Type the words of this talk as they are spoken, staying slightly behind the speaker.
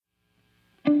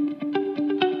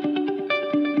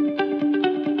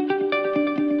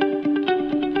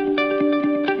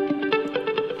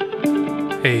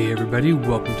Hey everybody,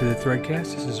 welcome to the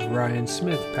Threadcast. This is Ryan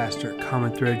Smith, pastor at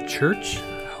Common Thread Church.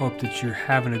 I hope that you're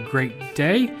having a great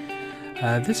day.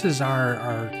 This is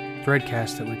our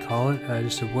Threadcast that we call it,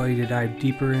 just a way to dive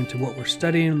deeper into what we're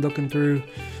studying, looking through.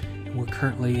 We're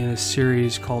currently in a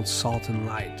series called Salt and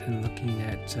Light and looking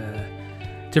at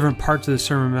different parts of the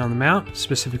Sermon on the Mount,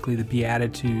 specifically the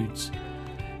Beatitudes,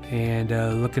 and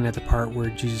looking at the part where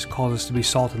Jesus calls us to be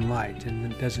salt and light,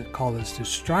 and it doesn't call us to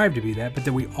strive to be that, but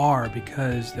that we are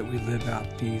because that we live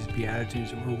out these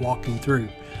Beatitudes that we're walking through.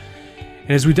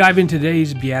 And as we dive into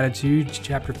today's Beatitudes,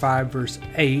 chapter 5, verse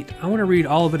 8, I want to read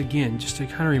all of it again, just to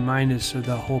kind of remind us of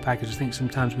the whole package. I think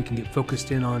sometimes we can get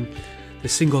focused in on the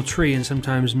single tree and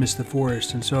sometimes miss the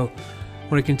forest, and so I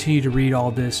want to continue to read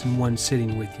all this in one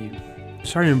sitting with you.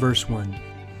 Starting in verse 1.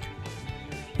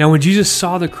 Now when Jesus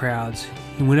saw the crowds,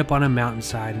 he went up on a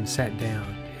mountainside and sat down.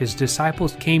 His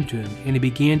disciples came to him, and he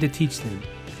began to teach them.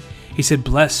 He said,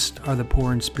 "Blessed are the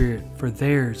poor in spirit, for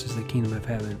theirs is the kingdom of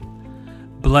heaven.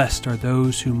 Blessed are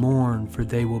those who mourn, for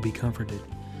they will be comforted.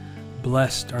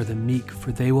 Blessed are the meek,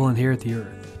 for they will inherit the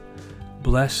earth.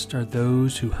 Blessed are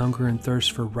those who hunger and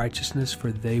thirst for righteousness,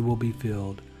 for they will be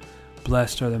filled.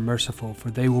 Blessed are the merciful, for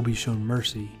they will be shown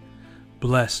mercy.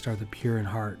 Blessed are the pure in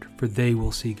heart, for they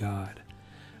will see God.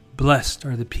 Blessed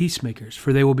are the peacemakers,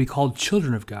 for they will be called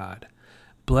children of God.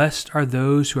 Blessed are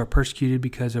those who are persecuted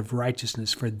because of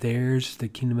righteousness, for theirs is the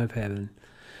kingdom of heaven.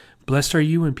 Blessed are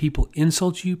you when people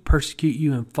insult you, persecute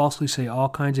you, and falsely say all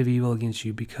kinds of evil against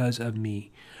you because of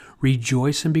me.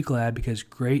 Rejoice and be glad, because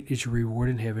great is your reward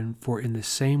in heaven, for in the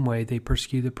same way they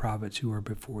persecute the prophets who are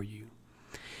before you."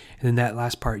 And then that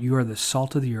last part, you are the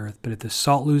salt of the earth, but if the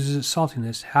salt loses its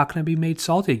saltiness, how can it be made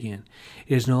salty again?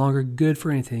 It is no longer good for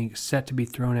anything except to be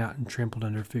thrown out and trampled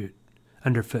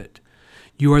underfoot.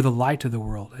 You are the light of the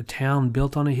world. A town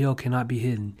built on a hill cannot be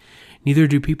hidden. Neither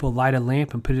do people light a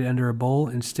lamp and put it under a bowl.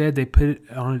 Instead, they put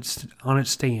it on its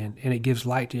stand, and it gives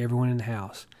light to everyone in the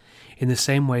house. In the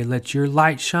same way, let your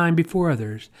light shine before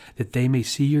others, that they may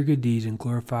see your good deeds and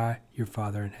glorify your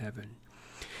Father in heaven.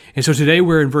 And so today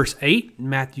we're in verse 8,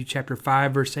 Matthew chapter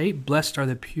 5, verse 8. Blessed are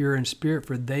the pure in spirit,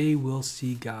 for they will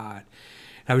see God.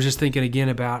 I was just thinking again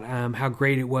about how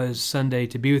great it was Sunday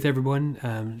to be with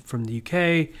everyone from the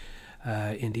UK,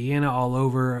 Indiana, all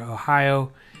over,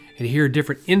 Ohio, and to hear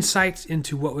different insights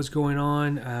into what was going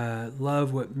on.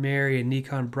 Love what Mary and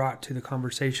Nikon brought to the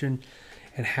conversation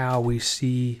and how we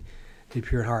see the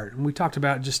pure in heart. And we talked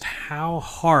about just how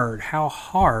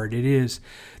hard it is.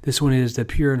 This one is the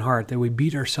pure in heart, that we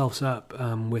beat ourselves up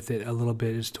with it a little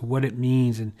bit as to what it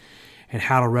means and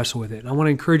how to wrestle with it. And I want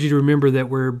to encourage you to remember that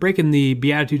we're breaking the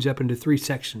Beatitudes up into three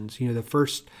sections. You know, the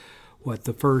first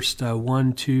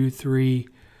 1, 2, 3,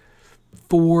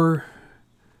 4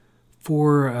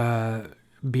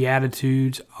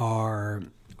 Beatitudes are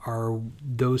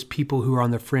those people who are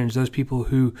on the fringe, those people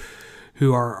who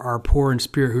are poor in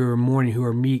spirit, who are mourning, who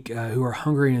are meek, who are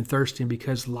hungry and thirsting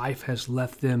because life has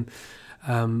left them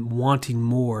wanting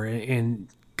more. And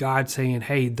God saying,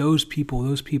 hey, those people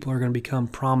are going to become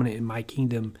prominent in my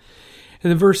kingdom.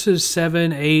 And the verses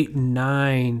 7, 8, and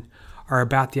 9 are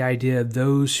about the idea of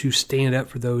those who stand up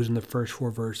for those in the first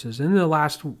 4 verses. And then the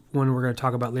last one we're going to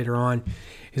talk about later on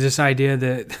is this idea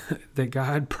that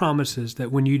God promises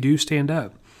that when you do stand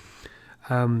up,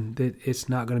 that it's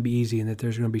not going to be easy and that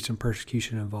there's going to be some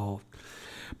persecution involved.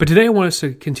 But today I want us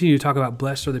to continue to talk about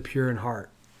blessed are the pure in heart.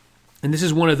 And this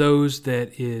is one of those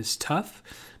that is tough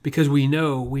because we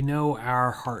know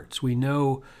our hearts. We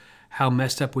know how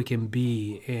messed up we can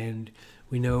be, and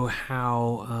we know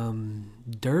how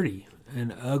dirty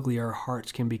and ugly our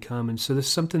hearts can become. And so this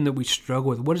is something that we struggle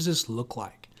with. What does this look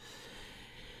like?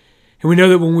 And we know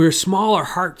that when we're small, our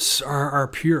hearts are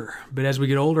pure. But as we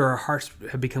get older, our hearts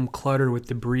have become cluttered with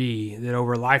debris that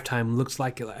over a lifetime looks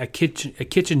like a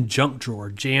kitchen junk drawer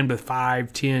jammed with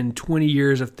 5, 10, 20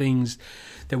 years of things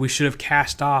that we should have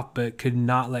cast off but could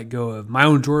not let go of. My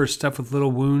own drawer is stuffed with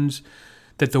little wounds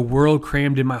that the world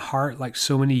crammed in my heart like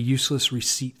so many useless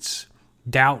receipts.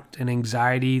 Doubt and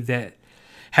anxiety that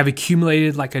have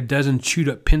accumulated like a dozen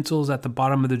chewed-up pencils at the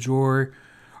bottom of the drawer,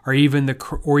 or even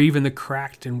the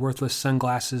cracked and worthless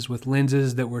sunglasses with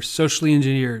lenses that were socially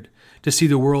engineered to see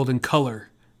the world in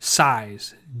color,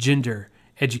 size, gender,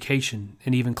 education,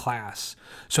 and even class.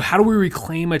 So how do we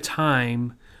reclaim a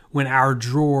time when our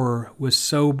drawer was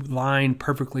so lined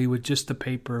perfectly with just the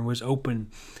paper and was open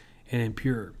and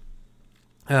impure?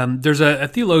 There's a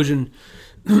theologian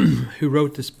who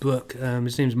wrote this book.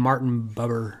 His name's Martin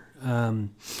Buber,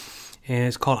 and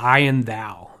it's called I and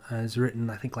Thou. It's written,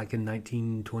 I think, like in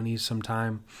 1920s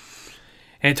sometime.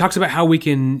 And it talks about how we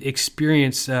can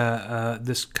experience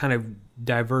this kind of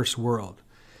diverse world.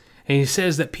 And he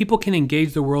says that people can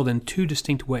engage the world in two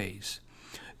distinct ways.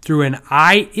 Through an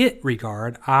I-it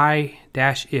regard,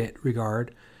 I-it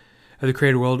regard of the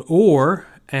created world, or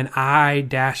an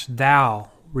I-thou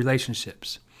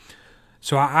relationships.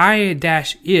 So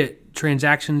I-it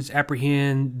transactions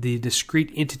apprehend the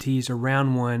discrete entities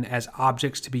around one as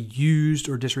objects to be used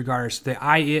or disregarded. So the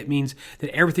I-it means that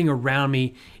everything around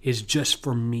me is just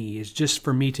for me. It's just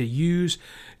for me to use,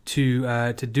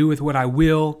 to do with what I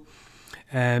will,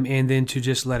 and then to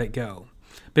just let it go.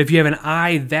 But if you have an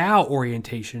I-thou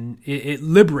orientation, it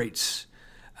liberates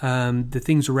the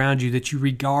things around you, that you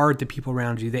regard the people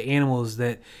around you, the animals,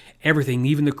 that everything,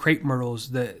 even the crepe myrtles,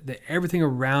 that everything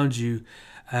around you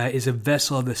is a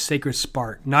vessel of the sacred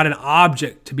spark, not an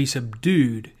object to be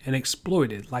subdued and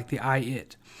exploited like the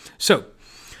I-it. So,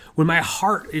 when my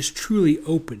heart is truly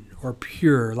open or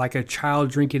pure, like a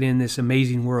child drinking in this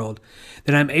amazing world,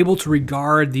 then I'm able to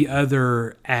regard the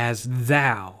other as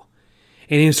thou.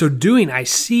 And in so doing, I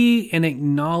see and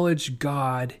acknowledge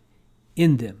God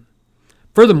in them.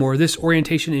 Furthermore, this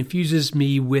orientation infuses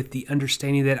me with the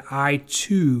understanding that I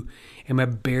too am a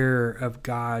bearer of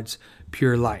God's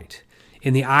pure light.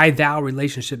 In the I-thou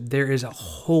relationship, there is a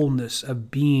wholeness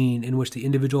of being in which the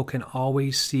individual can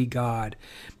always see God,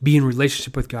 be in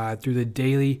relationship with God through the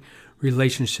daily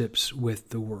relationships with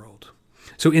the world.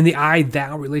 So in the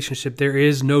I-thou relationship, there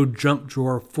is no junk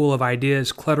drawer full of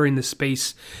ideas cluttering the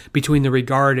space between the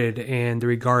regarded and the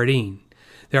regarding.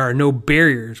 There are no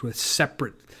barriers which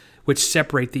separate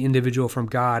the individual from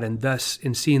God, and thus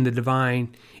in seeing the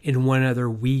divine in one another,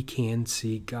 we can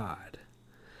see God.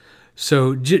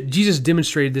 So Jesus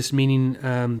demonstrated this meaning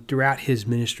throughout his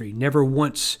ministry, never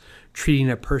once treating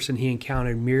a person he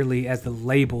encountered merely as the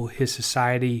label his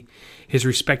society, his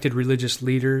respected religious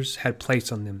leaders had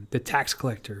placed on them. The tax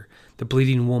collector, the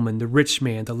bleeding woman, the rich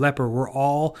man, the leper were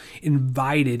all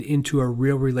invited into a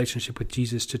real relationship with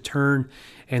Jesus to turn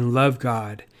and love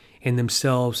God and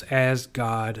themselves as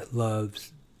God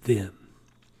loves them.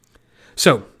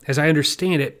 So, as I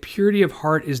understand it, purity of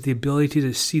heart is the ability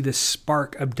to see the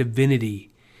spark of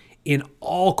divinity in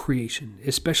all creation,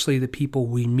 especially the people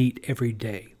we meet every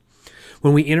day.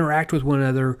 When we interact with one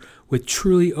another with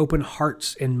truly open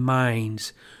hearts and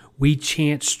minds, we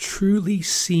chance truly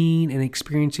seeing and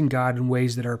experiencing God in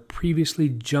ways that our previously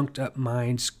junked up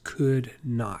minds could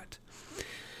not.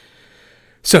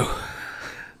 So,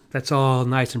 that's all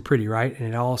nice and pretty, right?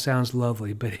 And it all sounds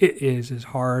lovely, but it is as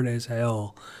hard as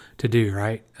hell to do,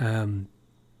 right? And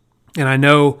I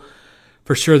know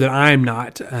for sure that I'm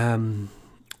not,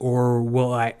 or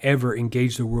will I ever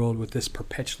engage the world with this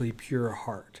perpetually pure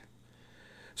heart.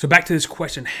 So back to this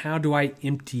question, how do I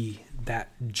empty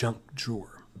that junk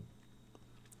drawer?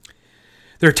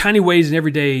 There are tiny ways in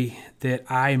every day that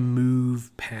I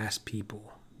move past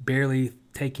people, barely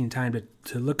taking time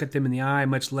to look at them in the eye,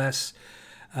 much less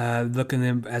look at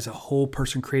them as a whole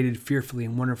person created fearfully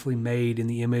and wonderfully made in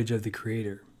the image of the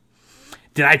Creator.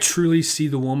 Did I truly see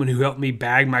the woman who helped me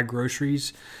bag my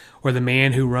groceries, or the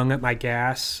man who rung up my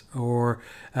gas, or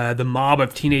the mob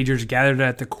of teenagers gathered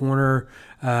at the corner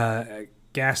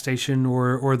gas station,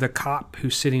 or the cop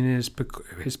who's sitting in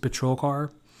his patrol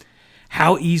car?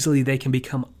 How easily they can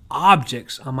become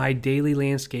objects on my daily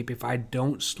landscape if I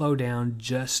don't slow down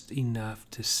just enough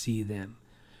to see them.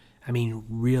 I mean,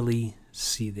 really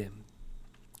see them.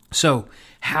 So,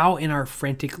 how in our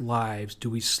frantic lives do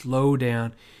we slow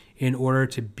down in order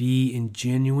to be in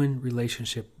genuine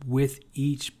relationship with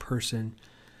each person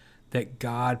that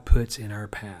God puts in our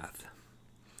path?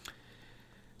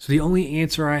 So the only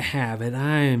answer I have, and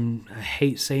I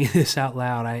hate saying this out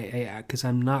loud, because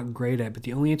I'm not great at it, but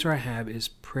the only answer I have is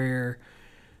prayer,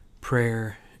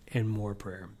 prayer, and more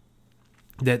prayer.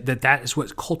 That is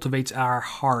what cultivates our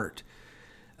heart,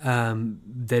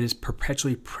 that is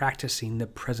perpetually practicing the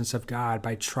presence of God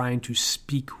by trying to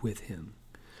speak with Him.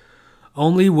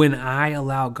 Only when I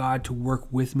allow God to work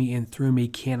with me and through me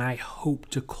can I hope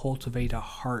to cultivate a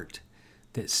heart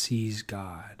that sees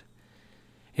God.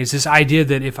 It's this idea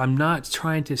that if I'm not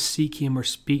trying to seek Him or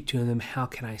speak to Him, how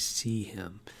can I see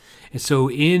Him? And so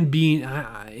in being,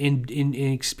 in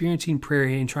experiencing prayer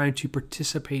and trying to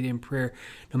participate in prayer,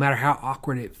 no matter how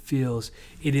awkward it feels,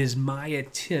 it is my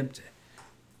attempt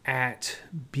at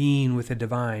being with the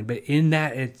divine. But in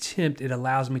that attempt, it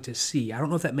allows me to see. I don't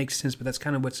know if that makes sense, but that's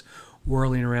kind of what's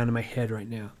whirling around in my head right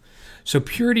now. So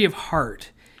purity of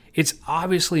heart, it's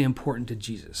obviously important to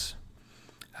Jesus.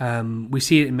 We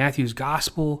see it in Matthew's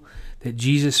gospel that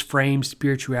Jesus frames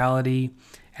spirituality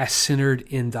as centered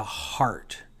in the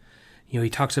heart. You know, he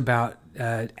talks about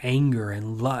anger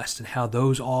and lust and how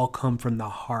those all come from the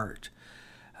heart.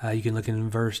 You can look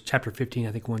in chapter 15,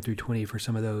 I think 1 through 20 for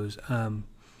some of those.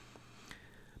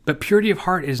 But purity of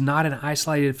heart is not an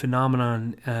isolated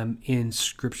phenomenon in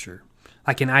Scripture.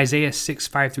 Like in Isaiah 6,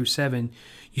 5 through 7,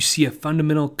 you see a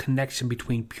fundamental connection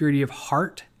between purity of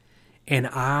heart and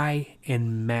eye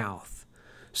and mouth.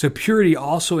 So purity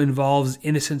also involves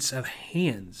innocence of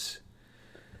hands.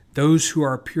 Those who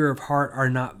are pure of heart are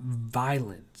not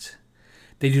violent.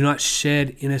 They do not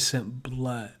shed innocent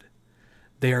blood.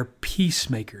 They are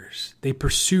peacemakers. They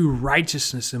pursue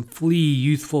righteousness and flee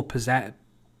youthful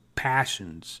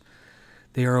passions.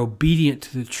 They are obedient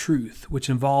to the truth, which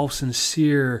involves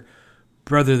sincere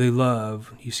brotherly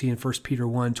love. You see in 1 Peter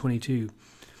 1:22.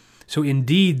 So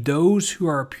indeed, those who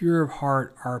are pure of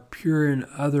heart are pure in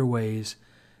other ways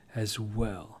as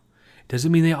well. It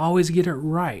doesn't mean they always get it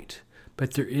right,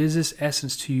 but there is this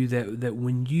essence to you that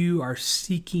when you are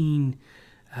seeking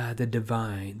the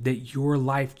divine, that your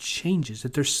life changes,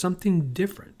 that there's something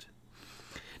different.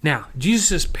 Now,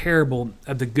 Jesus' parable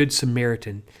of the Good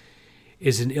Samaritan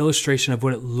is an illustration of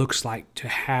what it looks like to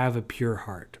have a pure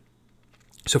heart.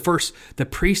 So first, the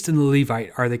priest and the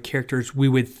Levite are the characters we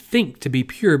would think to be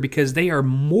pure because they are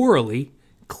morally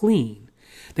clean.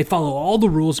 They follow all the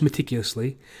rules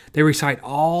meticulously. They recite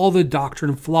all the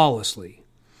doctrine flawlessly.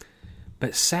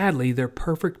 But sadly, their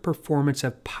perfect performance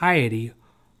of piety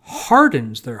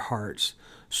hardens their hearts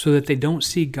so that they don't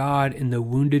see God in the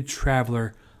wounded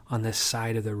traveler on the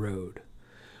side of the road.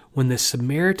 When the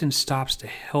Samaritan stops to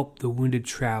help the wounded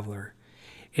traveler,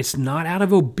 it's not out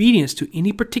of obedience to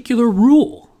any particular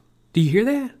rule. Do you hear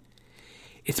that?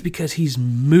 It's because he's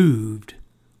moved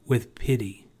with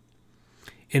pity.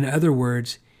 In other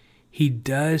words, he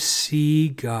does see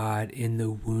God in the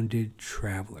wounded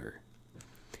traveler.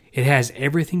 It has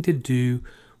everything to do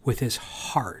with his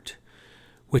heart,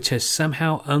 which has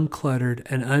somehow uncluttered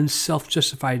and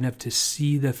unself-justified enough to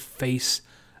see the face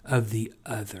of the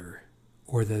other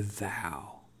or the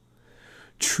thou.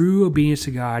 True obedience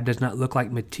to God does not look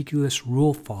like meticulous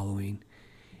rule following.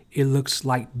 It looks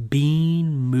like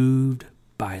being moved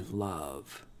by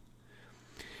love.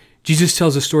 Jesus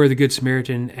tells the story of the Good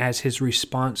Samaritan as his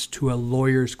response to a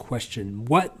lawyer's question,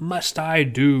 "What must I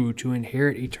do to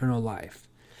inherit eternal life?"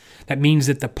 That means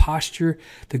that the posture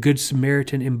the Good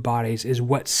Samaritan embodies is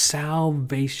what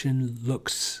salvation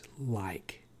looks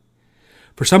like.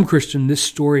 For some Christians, this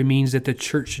story means that the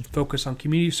church should focus on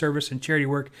community service and charity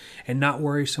work and not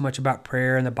worry so much about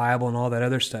prayer and the Bible and all that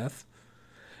other stuff.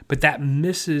 But that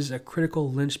misses a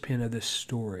critical linchpin of this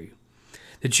story.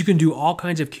 That you can do all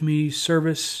kinds of community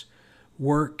service,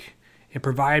 work, and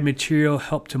provide material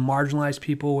help to marginalized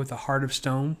people with a heart of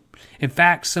stone. In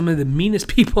fact, some of the meanest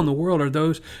people in the world are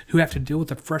those who have to deal with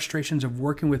the frustrations of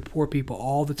working with poor people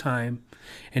all the time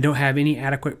and don't have any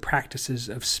adequate practices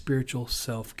of spiritual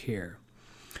self-care.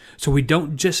 So we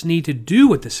don't just need to do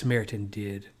what the Samaritan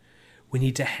did. We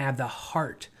need to have the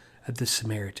heart of the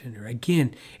Samaritan. Or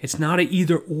again, it's not an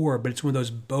either or, but it's one of those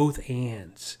both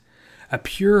ands. A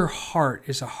pure heart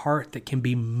is a heart that can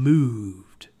be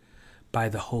moved by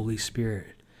the Holy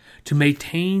Spirit. To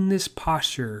maintain this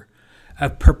posture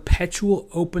of perpetual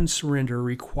open surrender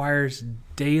requires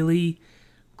daily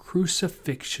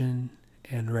crucifixion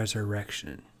and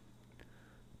resurrection.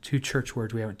 Two church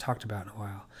words we haven't talked about in a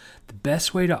while. The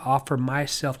best way to offer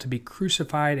myself to be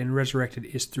crucified and resurrected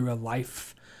is through a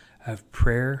life of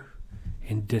prayer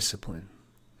and discipline.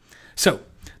 So,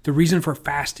 the reason for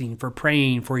fasting, for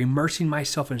praying, for immersing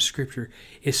myself in Scripture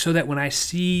is so that when I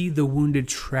see the wounded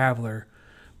traveler,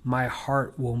 my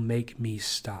heart will make me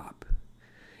stop.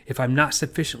 If I'm not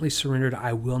sufficiently surrendered,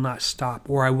 I will not stop,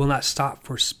 or I will not stop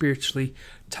for spiritually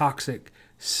toxic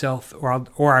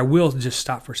or I will just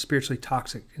stop for spiritually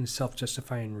toxic and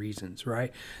self-justifying reasons,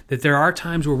 right? That there are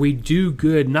times where we do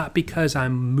good, not because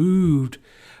I'm moved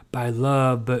by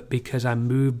love, but because I'm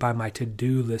moved by my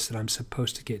to-do list that I'm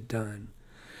supposed to get done.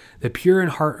 The pure in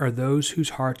heart are those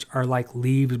whose hearts are like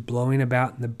leaves blowing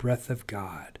about in the breath of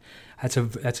God.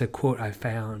 That's a quote I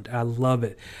found. I love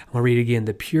it. I'm going to read it again.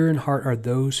 The pure in heart are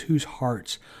those whose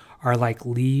hearts are like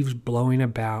leaves blowing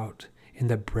about in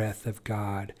the breath of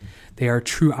God. They are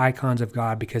true icons of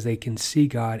God because they can see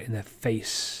God in the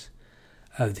face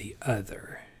of the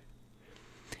other.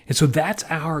 And so that's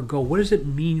our goal. What does it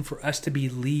mean for us to be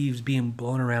leaves being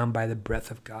blown around by the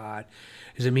breath of God?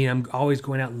 Does it mean I'm always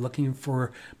going out looking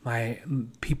for my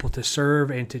people to serve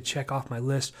and to check off my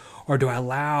list? Or do I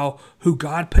allow who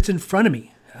God puts in front of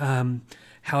me,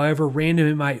 however random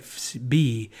it might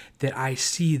be, that I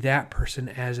see that person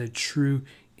as a true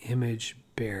image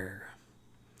bearer?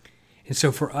 And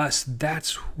so for us,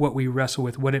 that's what we wrestle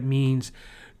with, what it means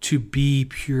to be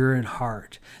pure in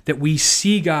heart. That we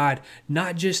see God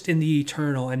not just in the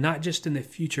eternal and not just in the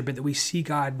future, but that we see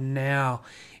God now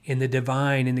in the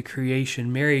divine, in the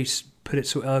creation. Mary put it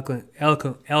so eloquently. I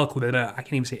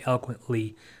can't even say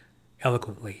eloquently.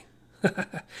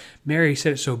 Mary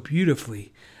said it so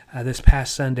beautifully this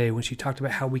past Sunday when she talked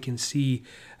about how we can see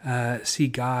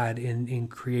God in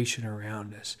creation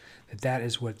around us. That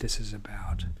is what this is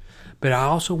about. But I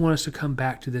also want us to come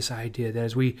back to this idea that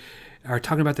as we are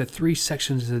talking about the 3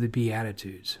 sections of the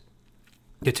Beatitudes,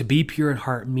 that to be pure in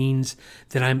heart means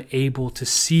that I'm able to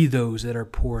see those that are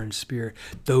poor in spirit,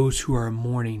 those who are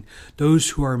mourning, those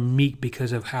who are meek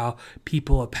because of how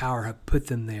people of power have put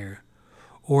them there.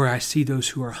 Or I see those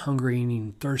who are hungering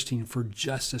and thirsting for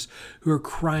justice, who are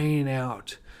crying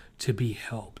out to be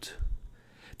helped.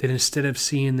 That instead of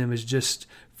seeing them as just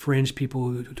fringe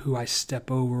people who I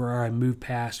step over or I move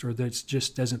past or that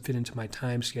just doesn't fit into my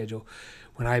time schedule,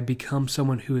 when I become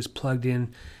someone who is plugged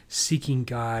in, seeking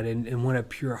God and want a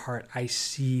pure heart, I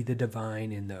see the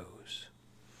divine in those.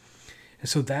 And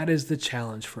so that is the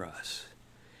challenge for us,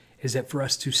 is that for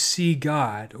us to see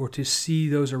God or to see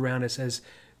those around us as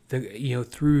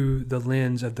through the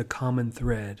lens of the common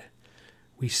thread,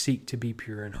 we seek to be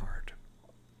pure in heart.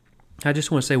 I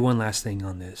just want to say one last thing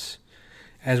on this.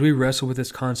 As we wrestle with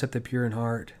this concept of pure in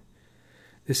heart,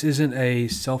 this isn't a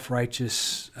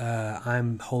self-righteous,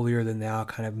 I'm holier than thou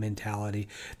kind of mentality.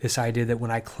 This idea that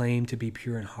when I claim to be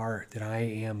pure in heart, that I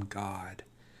am God.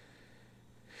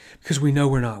 Because we know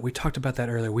we're not. We talked about that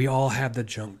earlier. We all have the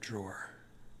junk drawer.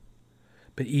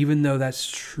 But even though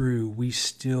that's true, we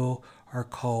still are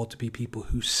called to be people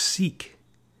who seek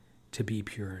to be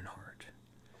pure in heart.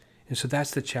 And so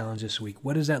that's the challenge this week.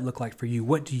 What does that look like for you?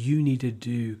 What do you need to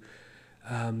do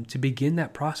to begin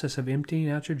that process of emptying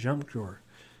out your junk drawer?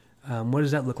 What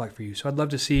does that look like for you? So I'd love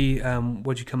to see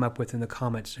what you come up with in the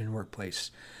comments in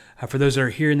Workplace. For those that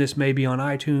are hearing this maybe on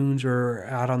iTunes or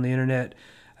out on the internet,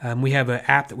 we have an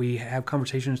app that we have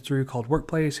conversations through called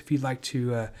Workplace. If you'd like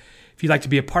to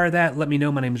be a part of that, let me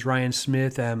know. My name is Ryan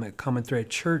Smith. I'm at Common Thread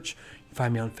Church. You can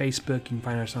find me on Facebook. You can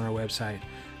find us on our website.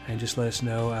 And just let us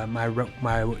know. My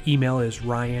email is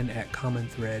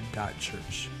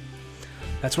ryan@commonthread.church.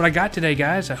 That's what I got today,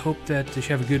 guys. I hope that you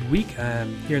have a good week.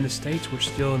 Here in the States, we're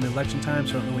still in the election time,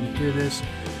 so I don't know when you hear this.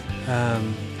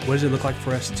 What does it look like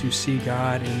for us to see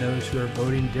God in those who are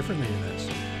voting differently than us?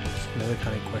 It's another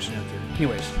kind of question out there.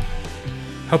 Anyways,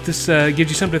 hope this gives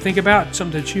you something to think about,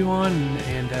 something to chew on,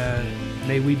 and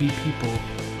may we be people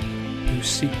who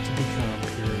seek to become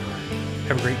pure in heart.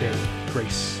 Have a great day.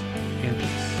 Grace and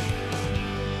peace.